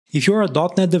If you're a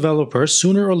 .NET developer,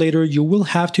 sooner or later you will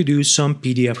have to do some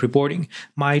PDF reporting.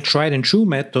 My tried and true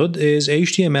method is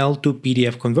HTML to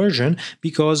PDF conversion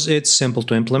because it's simple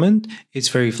to implement, it's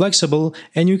very flexible,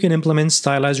 and you can implement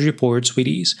stylized reports with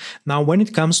ease. Now, when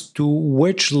it comes to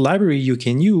which library you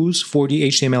can use for the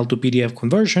HTML to PDF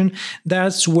conversion,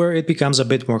 that's where it becomes a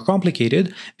bit more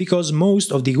complicated because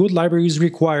most of the good libraries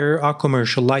require a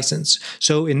commercial license.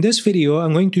 So in this video,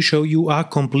 I'm going to show you a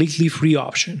completely free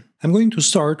option. I'm going to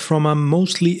start from a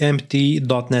mostly empty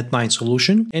 .NET 9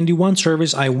 solution, and the one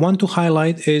service I want to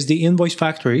highlight is the invoice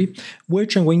factory,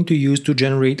 which I'm going to use to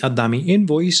generate a dummy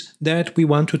invoice that we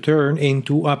want to turn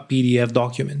into a PDF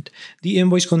document. The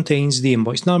invoice contains the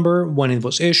invoice number, when it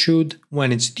was issued,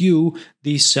 when it's due,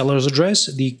 the seller's address,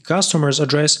 the customer's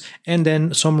address, and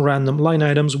then some random line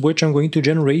items which I'm going to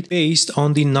generate based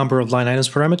on the number of line items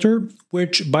parameter,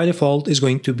 which by default is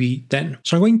going to be 10.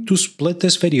 So I'm going to split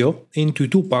this video into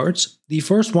two parts. The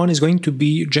first one is going to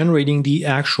be generating the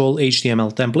actual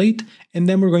HTML template, and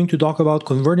then we're going to talk about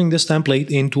converting this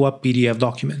template into a PDF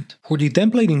document. For the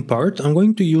templating part, I'm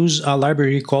going to use a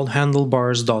library called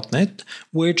Handlebars.net,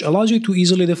 which allows you to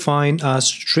easily define a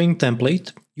string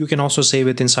template. You can also save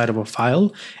it inside of a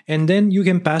file, and then you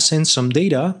can pass in some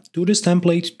data to this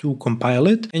template to compile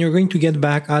it, and you're going to get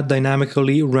back a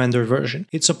dynamically rendered version.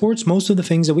 It supports most of the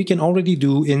things that we can already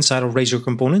do inside of Razor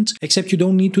components, except you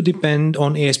don't need to depend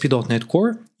on ASP.NET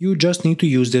Core. You just need to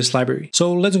use this library.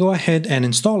 So let's go ahead and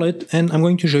install it, and I'm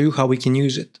going to show you how we can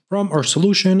use it. From our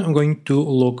solution, I'm going to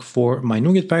look for my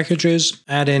NuGet packages,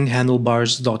 add in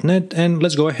handlebars.net, and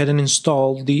let's go ahead and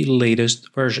install the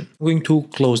latest version. I'm going to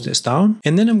close this down,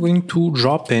 and then I'm going to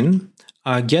drop in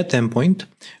a get endpoint,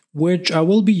 which I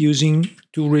will be using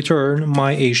to return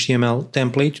my HTML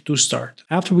template to start.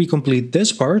 After we complete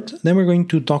this part, then we're going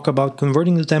to talk about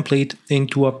converting the template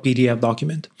into a PDF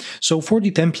document. So for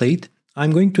the template,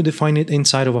 I'm going to define it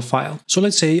inside of a file. So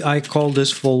let's say I call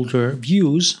this folder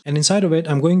views, and inside of it,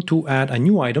 I'm going to add a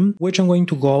new item, which I'm going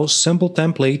to call simple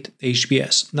template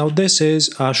HBS. Now this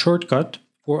is a shortcut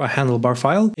for a handlebar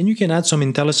file, and you can add some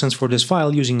IntelliSense for this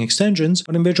file using extensions,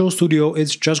 but in Visual Studio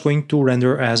it's just going to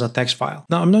render as a text file.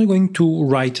 Now I'm not going to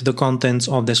write the contents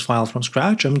of this file from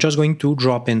scratch, I'm just going to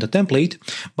drop in the template,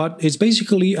 but it's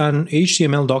basically an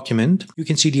HTML document. You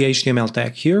can see the HTML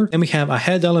tag here, and we have a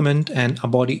head element and a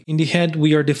body. In the head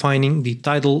we are defining the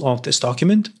title of this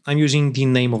document. I'm using the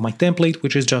name of my template,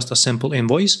 which is just a simple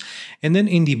invoice, and then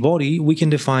in the body we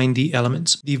can define the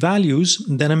elements. The values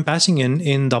that I'm passing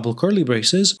in double curly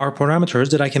braces are parameters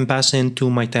that I can pass into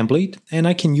my template, and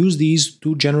I can use these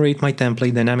to generate my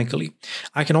template dynamically.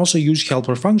 I can also use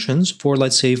helper functions for,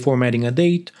 let's say, formatting a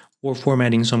date or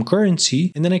formatting some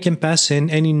currency, and then I can pass in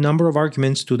any number of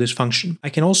arguments to this function. I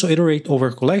can also iterate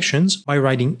over collections by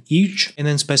writing each and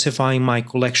then specifying my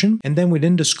collection, and then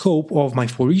within the scope of my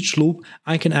for each loop,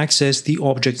 I can access the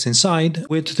objects inside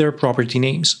with their property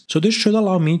names. So this should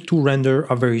allow me to render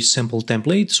a very simple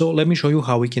template, so let me show you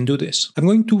how we can do this. I'm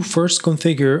going to first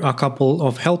configure a couple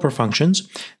of helper functions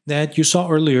that you saw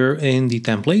earlier in the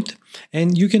template,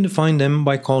 and you can define them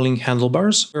by calling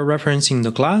handlebars. We're referencing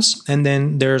the class, and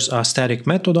then there's a static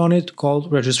method on it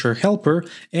called register helper,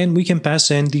 and we can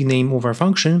pass in the name of our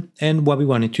function and what we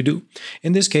want it to do.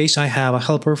 In this case, I have a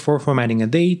helper for formatting a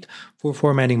date, for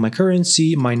formatting my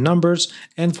currency, my numbers,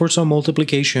 and for some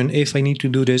multiplication if I need to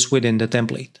do this within the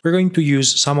template. We're going to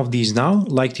use some of these now,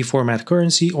 like the format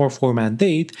currency or format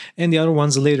date, and the other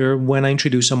ones later when I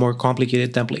introduce a more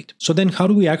complicated template. So then how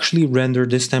do we actually render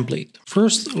this template?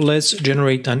 First, let's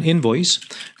generate an invoice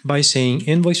by saying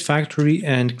invoice factory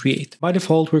and create. By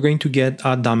default, we're going to get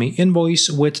a dummy invoice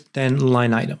with 10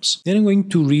 line items. Then I'm going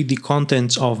to read the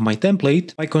contents of my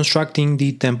template by constructing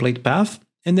the template path,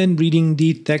 and then reading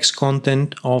the text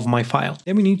content of my file.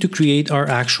 Then we need to create our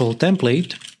actual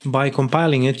template by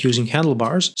compiling it using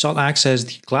handlebars. So I'll access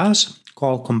the class,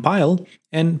 call compile,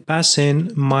 and pass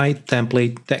in my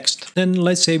template text. Then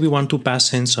let's say we want to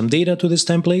pass in some data to this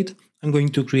template. I'm going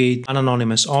to create an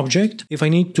anonymous object. If I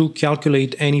need to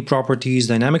calculate any properties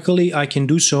dynamically, I can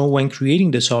do so when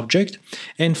creating this object.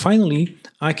 And finally,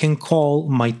 I can call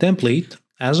my template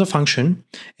as a function,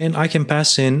 and I can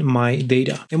pass in my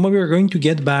data. And what we're going to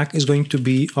get back is going to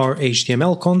be our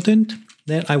HTML content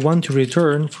that I want to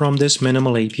return from this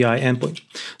minimal API endpoint.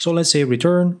 So let's say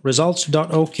return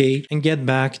results.ok and get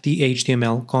back the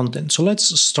HTML content. So let's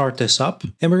start this up,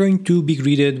 and we're going to be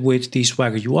greeted with the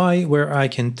Swagger UI where I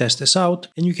can test this out,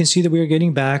 and you can see that we are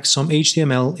getting back some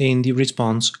HTML in the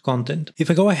response content. If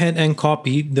I go ahead and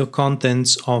copy the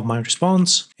contents of my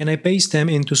response and I paste them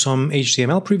into some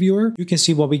HTML previewer, you can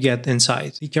see what we get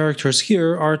inside. The characters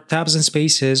here are tabs and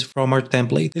spaces from our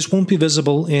template. This won't be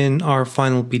visible in our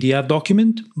final PDF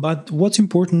document, but what's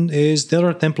important is that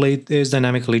our template is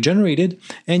dynamically generated,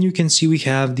 and you can see we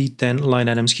have the 10 line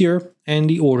items here and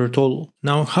the order total.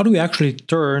 Now, how do we actually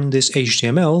turn this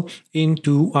HTML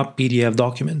into a PDF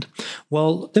document?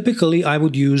 Well, typically I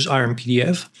would use Iron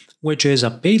PDF, which is a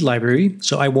paid library,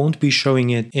 so I won't be showing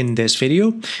it in this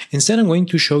video. Instead, I'm going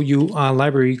to show you a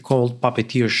library called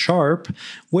PuppeteerSharp,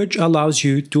 which allows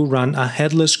you to run a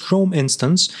headless Chrome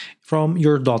instance from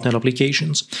your .NET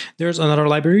applications. There's another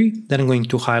library that I'm going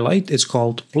to highlight. It's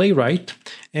called Playwright,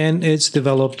 and it's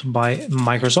developed by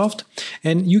Microsoft,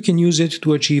 and you can use it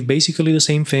to achieve basically the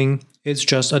same thing. It's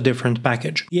just a different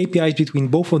package. The APIs between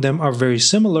both of them are very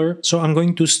similar, so I'm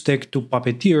going to stick to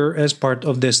Puppeteer as part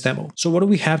of this demo. So what do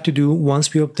we have to do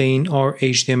once we obtain our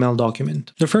HTML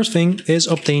document? The first thing is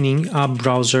obtaining a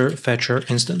browser fetcher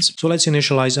instance. So let's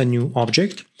initialize a new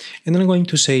object, and then I'm going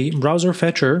to say browser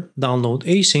fetcher download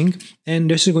async, and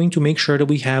this is going to make sure that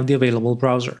we have the available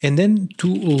browser. And then to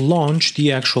launch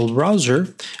the actual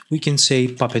browser, we can say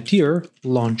Puppeteer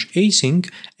launch async,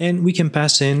 and we can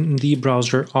pass in the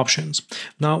browser options.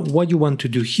 Now, what you want to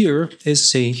do here is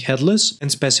say headless and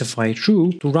specify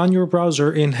true to run your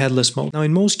browser in headless mode. Now,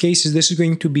 in most cases, this is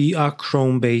going to be a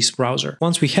Chrome-based browser.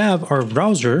 Once we have our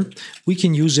browser, we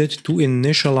can use it to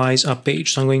initialize a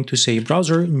page. So I'm going to say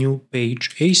browser new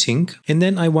page async, and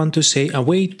then I want to say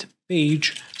await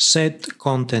page set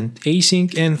content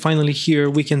async, and finally here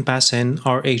we can pass in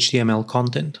our HTML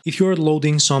content. If you're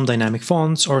loading some dynamic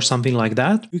fonts or something like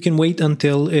that, you can wait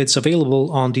until it's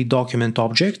available on the document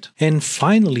object, and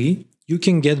finally you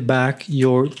can get back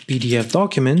your PDF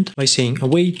document by saying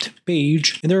await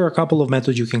page, and there are a couple of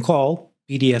methods you can call: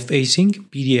 PDF async,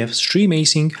 PDF stream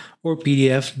async, or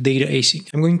PDF data async.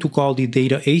 I'm going to call the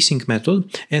data async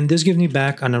method, and this gives me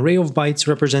back an array of bytes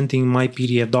representing my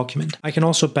PDF document. I can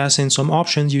also pass in some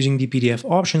options using the PDF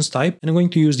options type, and I'm going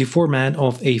to use the format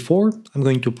of A4. I'm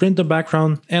going to print the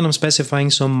background, and I'm specifying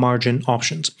some margin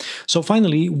options. So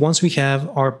finally, once we have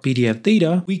our PDF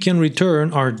data, we can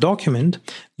return our document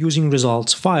using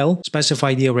results file,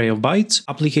 specify the array of bytes,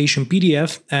 application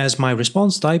PDF as my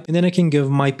response type, and then I can give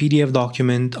my PDF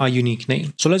document a unique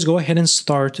name. So let's go ahead and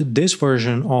start this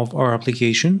version of our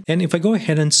application. And if I go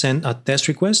ahead and send a test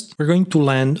request, we're going to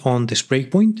land on this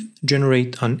breakpoint,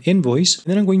 generate an invoice, and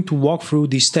then I'm going to walk through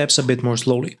these steps a bit more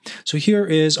slowly. So here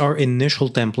is our initial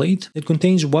template. It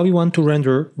contains what we want to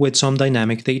render with some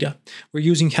dynamic data. We're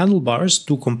using Handlebars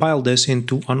to compile this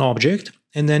into an object,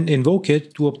 and then invoke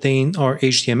it to obtain our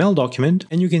HTML document,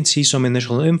 and you can see some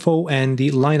initial info and the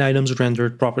line items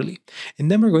rendered properly. And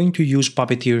then we're going to use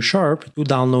PuppeteerSharp to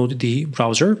download the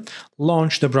browser,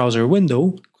 launch the browser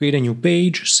window, create a new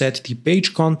page, set the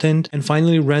page content, and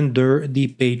finally render the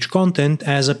page content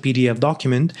as a PDF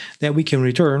document that we can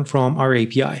return from our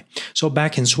API. So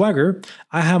back in Swagger,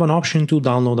 I have an option to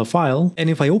download a file, and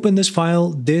if I open this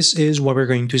file, this is what we're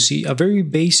going to see: a very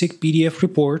basic PDF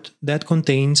report that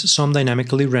contains some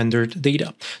dynamically rendered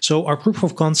data. So our proof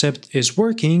of concept is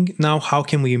working. Now, how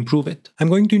can we improve it? I'm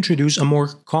going to introduce a more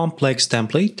complex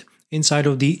template inside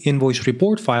of the invoice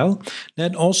report file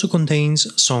that also contains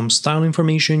some style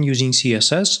information using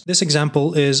CSS. This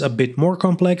example is a bit more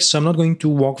complex, so I'm not going to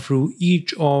walk through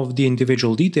each of the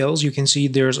individual details. You can see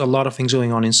there's a lot of things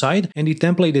going on inside, and the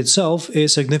template itself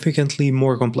is significantly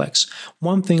more complex.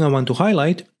 One thing I want to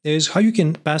highlight is how you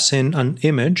can pass in an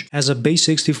image as a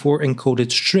base64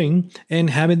 encoded string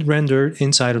and have it rendered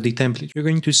inside of the template. You're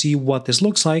going to see what this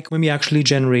looks like when we actually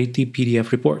generate the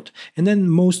PDF report. And then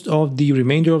most of the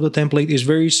remainder of the template is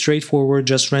very straightforward,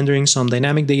 just rendering some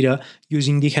dynamic data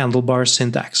using the Handlebars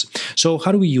syntax. So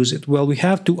how do we use it? Well, we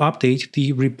have to update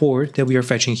the report that we are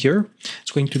fetching here.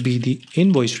 It's going to be the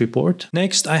invoice report.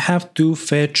 Next, I have to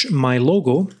fetch my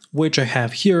logo, which I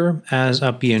have here as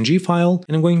a PNG file,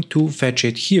 and I'm going to fetch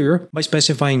it here by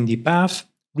specifying the path,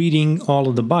 reading all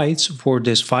of the bytes for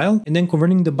this file, and then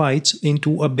converting the bytes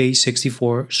into a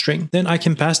base64 string. Then I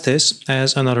can pass this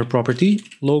as another property,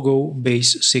 logo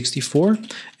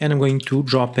base64, and I'm going to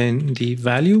drop in the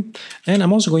value. And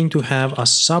I'm also going to have a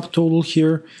subtotal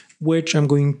here which I'm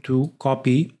going to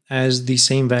copy as the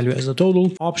same value as the total.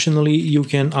 Optionally, you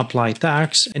can apply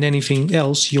tax and anything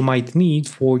else you might need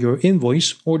for your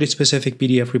invoice or the specific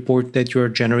PDF report that you're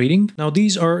generating. Now,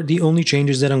 these are the only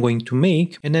changes that I'm going to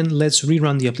make, and then let's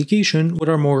rerun the application with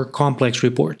our more complex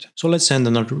report. So let's send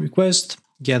another request,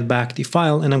 get back the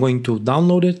file, and I'm going to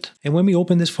download it. And when we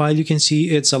open this file, you can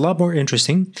see it's a lot more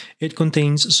interesting. It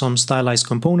contains some stylized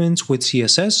components with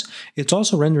CSS. It's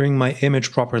also rendering my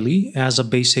image properly as a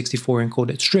base64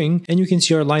 encoded string, and you can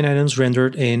see our line items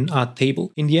rendered in a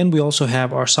table. In the end, we also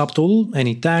have our subtotal,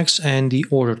 any tags, and the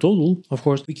order total. Of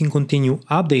course, we can continue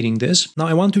updating this. Now,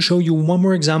 I want to show you one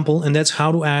more example, and that's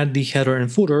how to add the header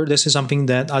and footer. This is something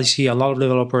that I see a lot of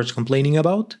developers complaining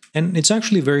about, and it's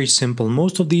actually very simple.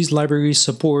 Most of these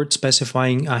libraries support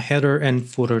specifying a header and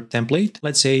footer template.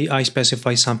 Let's say I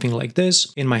specify something like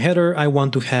this. In my header, I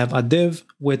want to have a div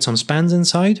with some spans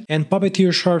inside, and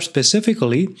PuppeteerSharp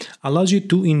specifically allows you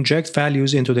to inject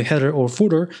values into the header or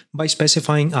footer by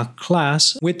specifying a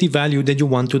class with the value that you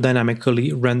want to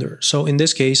dynamically render. So in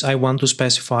this case, I want to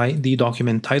specify the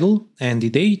document title and the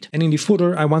date, and in the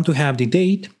footer, I want to have the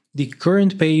date, the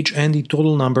current page, and the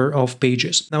total number of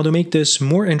pages. Now, to make this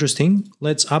more interesting,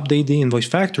 let's update the invoice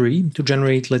factory to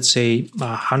generate, let's say,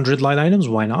 100 line items,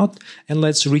 why not? And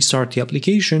let's restart the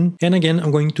application. And again,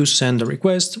 I'm going to send a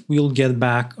request. We'll get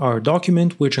back our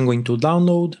document, which I'm going to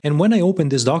download. And when I open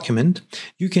this document,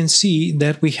 you can see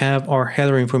that we have our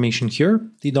header information here,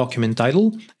 the document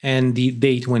title, and the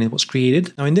date when it was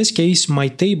created. Now, in this case, my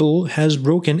table has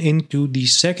broken into the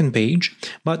second page,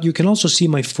 but you can also see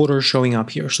my footer showing up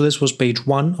here. So this was page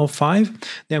 1 of 5.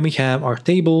 Then we have our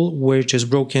table, which is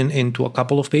broken into a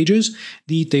couple of pages.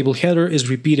 The table header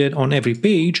is repeated on every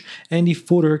page, and the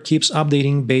footer keeps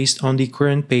updating based on the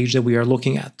current page that we are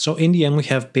looking at. So in the end, we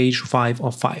have page 5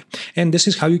 of 5. And this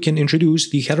is how you can introduce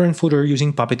the header and footer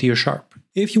using PuppeteerSharp.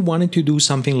 If you wanted to do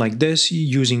something like this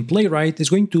using Playwright, it's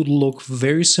going to look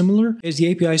very similar, as the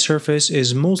API surface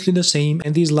is mostly the same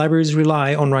and these libraries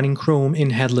rely on running Chrome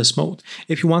in headless mode.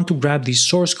 If you want to grab the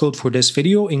source code for this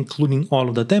video, including all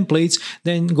of the templates,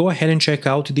 then go ahead and check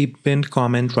out the pinned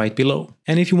comment right below.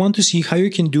 And if you want to see how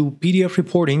you can do PDF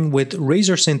reporting with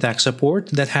Razor syntax support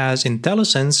that has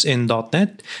IntelliSense in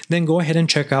 .NET, then go ahead and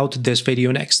check out this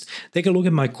video next. Take a look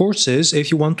at my courses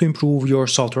if you want to improve your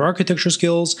software architecture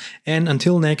skills, and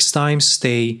until next time,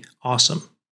 stay awesome.